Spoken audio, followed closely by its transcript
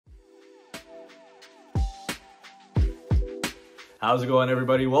How's it going,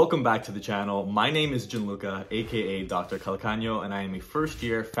 everybody? Welcome back to the channel. My name is Gianluca, aka Dr. Calcagno, and I am a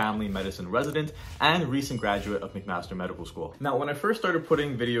first-year family medicine resident and recent graduate of McMaster Medical School. Now, when I first started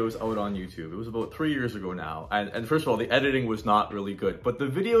putting videos out on YouTube, it was about 3 years ago now, and first of all, the editing was not really good, but the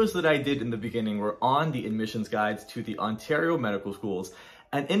videos that I did in the beginning were on the admissions guides to the Ontario medical schools.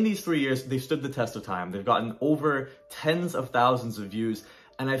 And in these 3 years, they've stood the test of time. They've gotten over tens of thousands of views,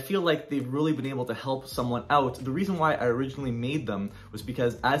 and I feel like they've really been able to help someone out. The reason why I originally made them was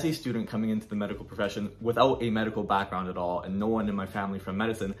because as a student coming into the medical profession without a medical background at all, and no one in my family from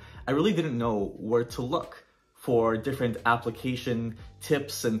medicine, I really didn't know where to look for different application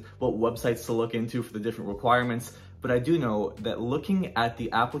tips and what websites to look into for the different requirements. But I do know that looking at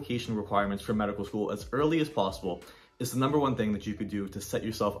the application requirements for medical school as early as possible is the number one thing that you could do to set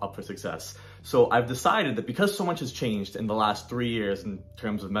yourself up for success. So I've decided that because so much has changed in the last 3 years in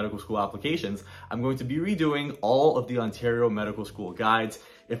terms of medical school applications, I'm going to be redoing all of the Ontario medical school guides.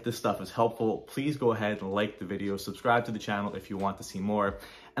 If this stuff is helpful, please go ahead and like the video, subscribe to the channel if you want to see more.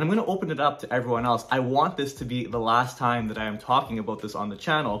 And I'm going to open it up to everyone else. I want this to be the last time that I am talking about this on the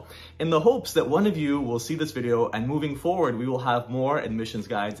channel, in the hopes that one of you will see this video, and moving forward, we will have more admissions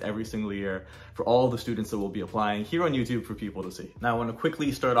guides every single year for all the students that will be applying here on YouTube for people to see. Now, I want to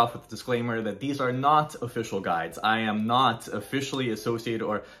quickly start off with a disclaimer that these are not official guides. I am not officially associated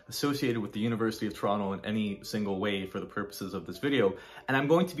with the University of Toronto in any single way for the purposes of this video. And I'm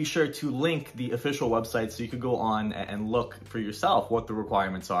going to be sure to link the official website so you could go on and look for yourself what the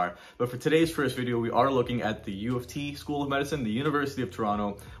requirements are. But for today's first video, we are looking at the U of T School of Medicine, the University of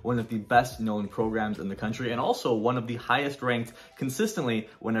Toronto, one of the best known programs in the country, and also one of the highest ranked consistently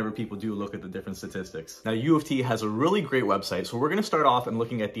whenever people do look at the different statistics. Now, U of T has a really great website, so we're going to start off and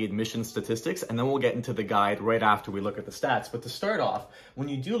looking at the admission statistics, and then we'll get into the guide right after we look at the stats. But to start off, when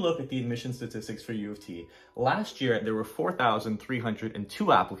you do look at the admission statistics for U of T, last year there were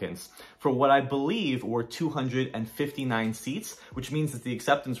 4,302 applicants for what I believe were 259 seats, which means that the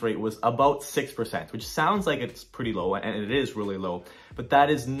acceptance rate was about 6%, which sounds like it's pretty low, and it is really low, but that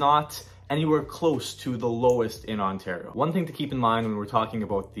is not anywhere close to the lowest in Ontario. One thing to keep in mind when we're talking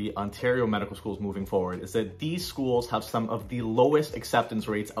about the Ontario medical schools moving forward is that these schools have some of the lowest acceptance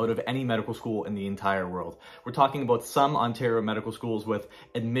rates out of any medical school in the entire world. We're talking about some Ontario medical schools with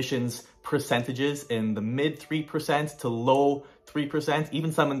admissions percentages in the mid 3% to low 3%,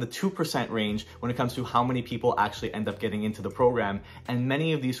 even some in the 2% range when it comes to how many people actually end up getting into the program. And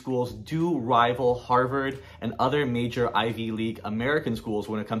many of these schools do rival Harvard and other major Ivy League American schools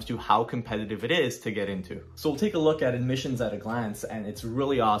when it comes to how competitive it is to get into. So we'll take a look at admissions at a glance, and it's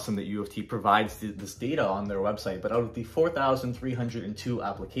really awesome that U of T provides this data on their website. But out of the 4,302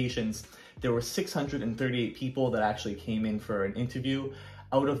 applications, there were 638 people that actually came in for an interview.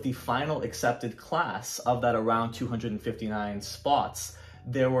 Out of the final accepted class of that around 259 spots,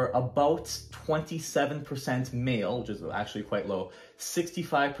 there were about 27% male, which is actually quite low,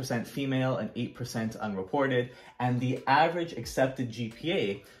 65% female, and 8% unreported. And the average accepted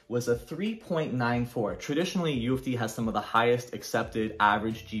GPA was a 3.94. Traditionally, U of T has some of the highest accepted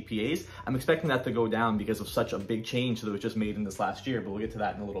average GPAs. I'm expecting that to go down because of such a big change that was just made in this last year, but we'll get to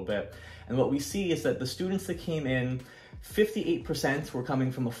that in a little bit. And what we see is that the students that came in, 58% were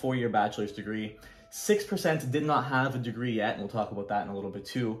coming from a 4-year bachelor's degree, 6% did not have a degree yet, and we'll talk about that in a little bit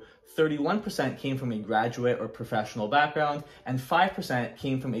too. 31% came from a graduate or professional background, and 5%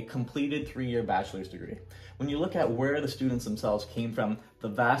 came from a completed 3-year bachelor's degree. When you look at where the students themselves came from, the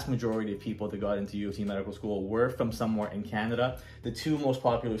vast majority of people that got into U of T Medical School were from somewhere in Canada. The two most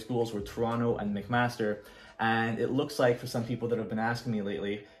popular schools were Toronto and McMaster, and it looks like for some people that have been asking me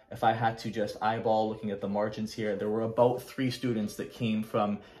lately, if I had to just eyeball looking at the margins here, there were about 3 students that came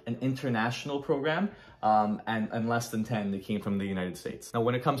from an international program, and less than 10 that came from the United States. Now,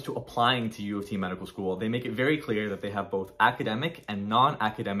 when it comes to applying to U of T Medical School, they make it very clear that they have both academic and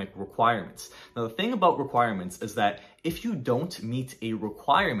non-academic requirements. Now, the thing about requirements is that if you don't meet a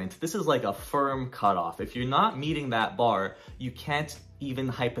requirement, this is like a firm cutoff. If you're not meeting that bar, you can't even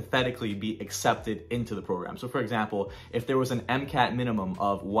hypothetically be accepted into the program. So for example, if there was an MCAT minimum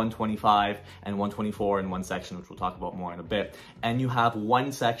of 125 and 124 in one section, which we'll talk about more in a bit, and you have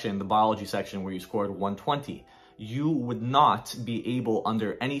one section, the biology section, where you scored 120, you would not be able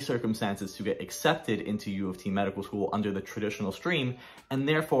under any circumstances to get accepted into U of T Medical School under the traditional stream, and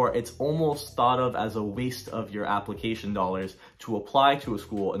therefore it's almost thought of as a waste of your application dollars to apply to a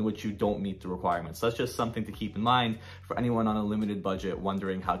school in which you don't meet the requirements. So that's just something to keep in mind for anyone on a limited budget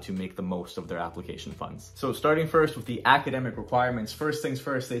wondering how to make the most of their application funds. So starting first with the academic requirements, first things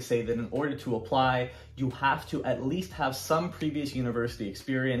first, they say that in order to apply, you have to at least have some previous university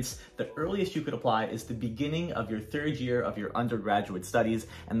experience. The earliest you could apply is the beginning of your third year of your undergraduate studies.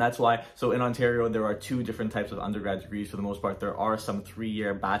 And that's why, so in Ontario, there are two different types of undergrad degrees. For the most part, there are some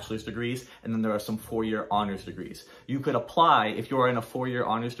 3-year bachelor's degrees, and then there are some 4-year honors degrees. You could apply, if you are in a 4-year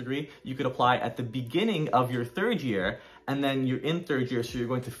honors degree, you could apply at the beginning of your third year, and then you're in third year, so you're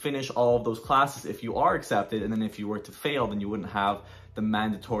going to finish all of those classes if you are accepted, and then if you were to fail, then you wouldn't have the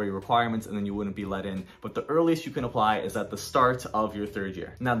mandatory requirements and then you wouldn't be let in. But the earliest you can apply is at the start of your third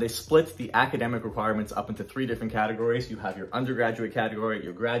year. Now, they split the academic requirements up into 3 different categories. You have your undergraduate category,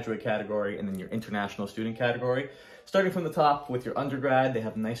 your graduate category, and then your international student category. Starting from the top with your undergrad, they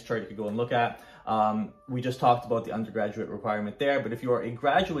have a nice chart you could go and look at. We just talked about the undergraduate requirement there, but if you are a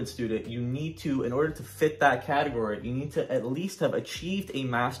graduate student, you need to, in order to fit that category, you need to at least have achieved a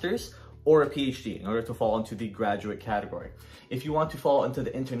master's or a PhD in order to fall into the graduate category. If you want to fall into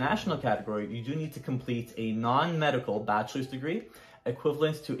the international category, you do need to complete a non-medical bachelor's degree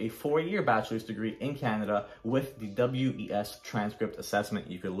equivalent to a 4-year bachelor's degree in Canada with the WES transcript assessment.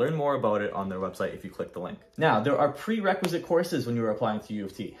 You can learn more about it on their website if you click the link. Now, there are prerequisite courses when you're applying to U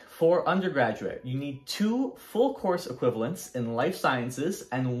of T. For undergraduate, you need 2 full course equivalents in life sciences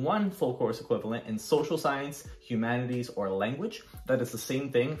and 1 full course equivalent in social science, humanities, or language. That is the same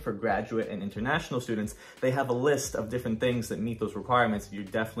thing for graduate and international students. They have a list of different things that meet those requirements. You're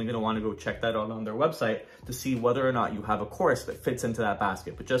definitely going to want to go check that out on their website to see whether or not you have a course that fits into that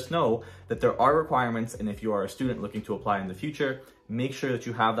basket. But just know that there are requirements, and if you are a student looking to apply in the future, make sure that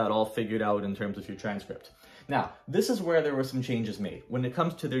you have that all figured out in terms of your transcript. Now, this is where there were some changes made when it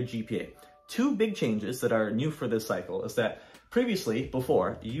comes to their GPA. 2 big changes that are new for this cycle is that previously,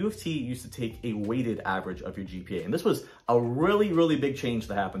 before, U of T used to take a weighted average of your GPA. And this was a really, really big change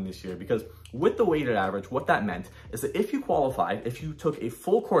that happened this year, because with the weighted average, what that meant is that if you qualified, if you took a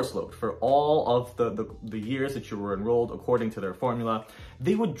full course load for all of the years that you were enrolled according to their formula,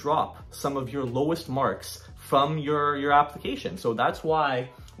 they would drop some of your lowest marks from your application. So that's why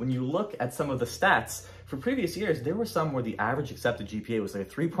when you look at some of the stats, for previous years, there were some where the average accepted GPA was like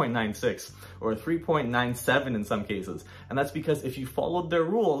a 3.96 or a 3.97 in some cases. And that's because if you followed their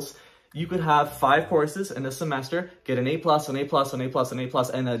rules, you could have 5 courses in a semester, get an A+, an A+, an A+, an A+,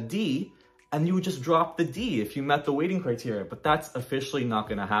 and a D, and you would just drop the D if you met the weighting criteria. But that's officially not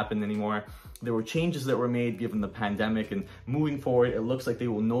going to happen anymore. There were changes that were made given the pandemic, and moving forward, it looks like they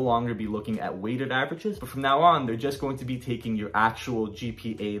will no longer be looking at weighted averages, but from now on, they're just going to be taking your actual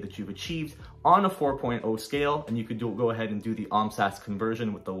GPA that you've achieved on a 4.0 scale, and you could go ahead and do the OMSAS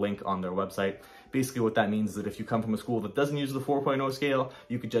conversion with the link on their website. Basically what that means is that if you come from a school that doesn't use the 4.0 scale,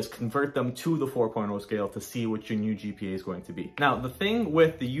 you could just convert them to the 4.0 scale to see what your new GPA is going to be. Now, the thing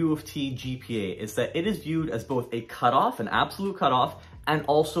with the U of T GPA is that it is viewed as both a cutoff, an absolute cutoff, and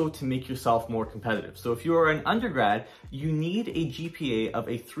also to make yourself more competitive. So if you are an undergrad, you need a GPA of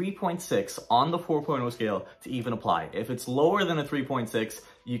a 3.6 on the 4.0 scale to even apply. If it's lower than a 3.6,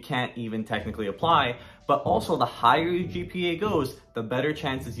 you can't even technically apply. But also, the higher your GPA goes, the better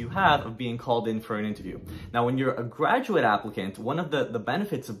chances you have of being called in for an interview. Now, when you're a graduate applicant, one of the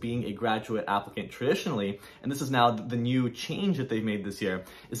benefits of being a graduate applicant traditionally, and this is now the new change that they've made this year,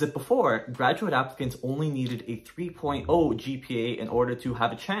 is that before, graduate applicants only needed a 3.0 GPA in order to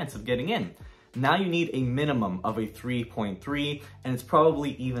have a chance of getting in. Now you need a minimum of a 3.3, and it's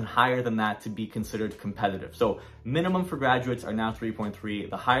probably even higher than that to be considered competitive. So minimum for graduates are now 3.3.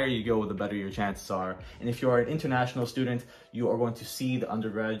 The higher you go, the better your chances are. And if you are an international student, you are going to see the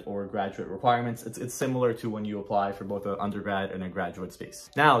undergrad or graduate requirements. It's similar to when you apply for both an undergrad and a graduate space.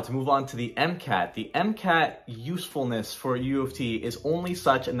 Now, to move on to the MCAT. The MCAT usefulness for U of T is only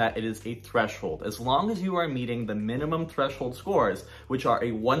such in that it is a threshold. As long as you are meeting the minimum threshold scores, which are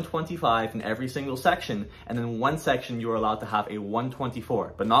a 125 in every single section, and then one section you are allowed to have a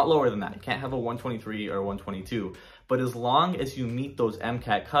 124, but not lower than that. You can't have a 123 or a 122. But as long as you meet those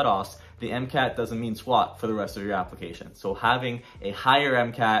MCAT cutoffs, the MCAT doesn't mean squat for the rest of your application. So having a higher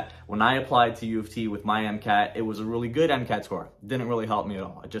MCAT, when I applied to U of T with my MCAT, it was a really good MCAT score. Didn't really help me at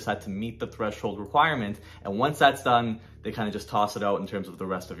all. I just had to meet the threshold requirement. And once that's done, they kind of just toss it out in terms of the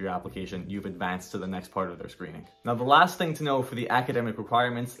rest of your application. You've advanced to the next part of their screening. Now, the last thing to know for the academic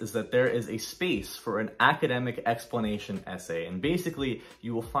requirements is that there is a space for an academic explanation essay. And basically,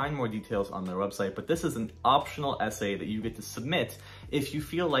 you will find more details on their website, but this is an optional essay that you get to submit if you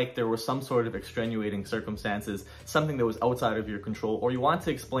feel like there were some sort of extenuating circumstances, something that was outside of your control, or you want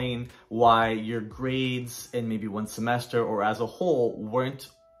to explain why your grades in maybe one semester or as a whole weren't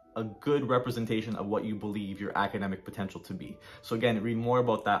a good representation of what you believe your academic potential to be. So again, read more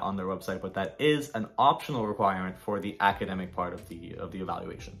about that on their website, but that is an optional requirement for the academic part of the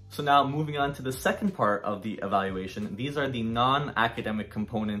evaluation. So now moving on to the second part of the evaluation, these are the non-academic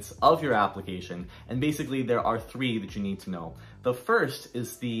components of your application. And basically there are three that you need to know. The first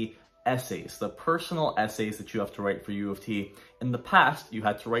is the essays, the personal essays that you have to write for U of T. In the past, you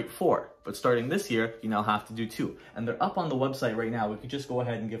had to write 4, but starting this year, you now have to do 2. And they're up on the website right now. We could just go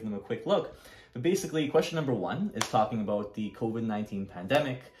ahead and give them a quick look. But basically, question number 1 is talking about the COVID-19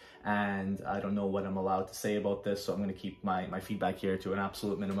 pandemic. And I don't know what I'm allowed to say about this, so I'm going to keep my feedback here to an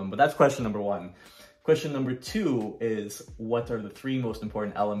absolute minimum. But that's question number 1. Question number 2 is, what are the 3 most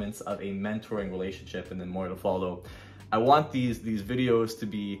important elements of a mentoring relationship? And then more to follow. I want these videos to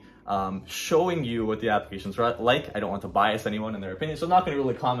be showing you what the applications are like. I don't want to bias anyone in their opinion, so I'm not going to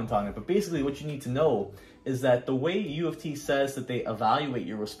really comment on it. But basically what you need to know is that the way U of T says that they evaluate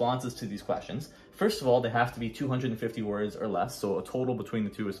your responses to these questions, first of all, they have to be 250 words or less. So a total between the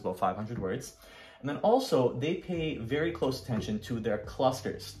two is about 500 words. And then also they pay very close attention to their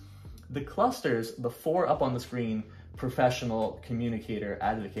clusters. The clusters, the 4 up on the screen, professional, communicator,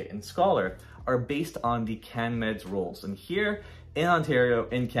 advocate, and scholar, are based on the CanMEDS roles. And here in Ontario,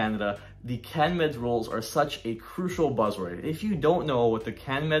 in Canada, the CanMEDS roles are such a crucial buzzword. If you don't know what the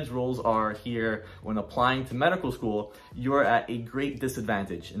CanMEDS roles are here when applying to medical school, you're at a great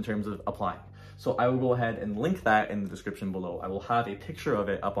disadvantage in terms of applying. So I will go ahead and link that in the description below. I will have a picture of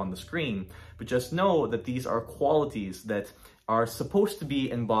it up on the screen, but just know that these are qualities that are supposed to be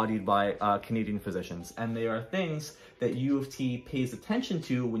embodied by Canadian physicians, and they are things that U of T pays attention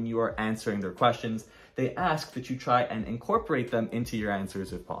to when you are answering their questions. They ask that you try and incorporate them into your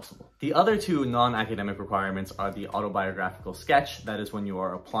answers if possible. The other 2 non-academic requirements are the autobiographical sketch. That is when you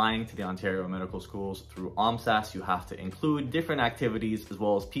are applying to the Ontario medical schools through OMSAS. You have to include different activities as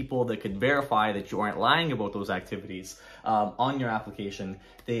well as people that could verify that you aren't lying about those activities on your application.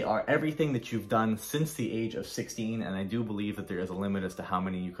 They are everything that you've done since the age of 16, and I do believe that there is a limit as to how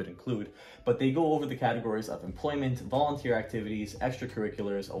many you could include. But they go over the categories of employment, volunteer activities,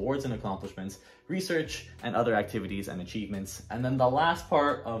 extracurriculars, awards and accomplishments, research, and other activities and achievements. And then the last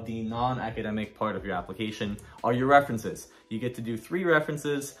part of the non-academic part of your application are your references. You get to do 3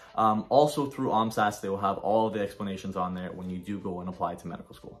 references. Also through OMSAS, they will have all of the explanations on there when you do go and apply to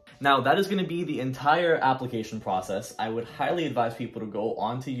medical school. Now, that is going to be the entire application process. I would highly advise people to go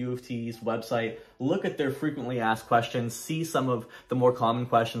onto U of T's website, look at their frequently asked questions, see some of the more common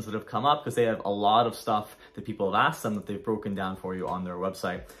questions that have come up, because they have a lot of stuff that people have asked them that they've broken down for you on their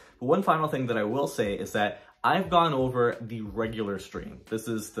website. But one final thing that I will say is that I've gone over the regular stream. This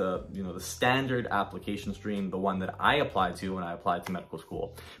is the standard application stream, the one that I applied to when I applied to medical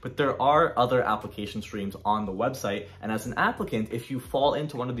school. But there are other application streams on the website, and as an applicant, if you fall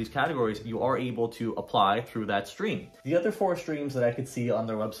into one of these categories, you are able to apply through that stream. The other 4 streams that I could see on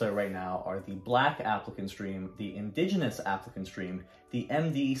their website right now are the Black applicant stream, the Indigenous applicant stream, the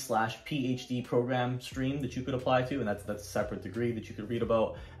MD/PhD program stream that you could apply to, and that's a separate degree that you could read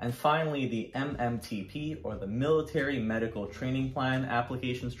about, and finally the MMTP, or the Military Medical Training Plan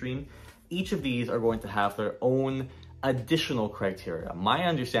application stream. Each of these are going to have their own additional criteria. My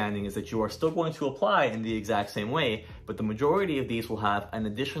understanding is that you are still going to apply in the exact same way, but the majority of these will have an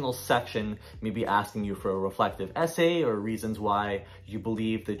additional section, maybe asking you for a reflective essay or reasons why you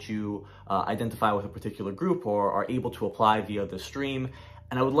believe that you identify with a particular group or are able to apply via the stream.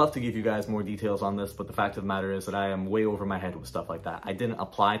 And I would love to give you guys more details on this, but the fact of the matter is that I am way over my head with stuff like that. I didn't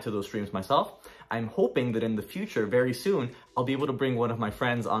apply to those streams myself. I'm hoping that in the future, very soon, I'll be able to bring one of my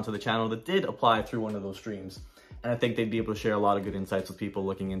friends onto the channel that did apply through one of those streams. And I think they'd be able to share a lot of good insights with people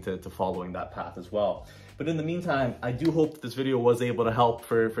looking into following that path as well. But in the meantime, I do hope that this video was able to help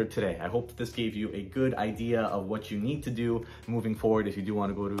for today. I hope that this gave you a good idea of what you need to do moving forward if you do want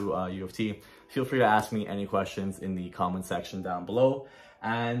to go to U of T. Feel free to ask me any questions in the comment section down below.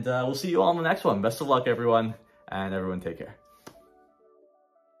 And we'll see you all in the next one. Best of luck, everyone, and everyone take care.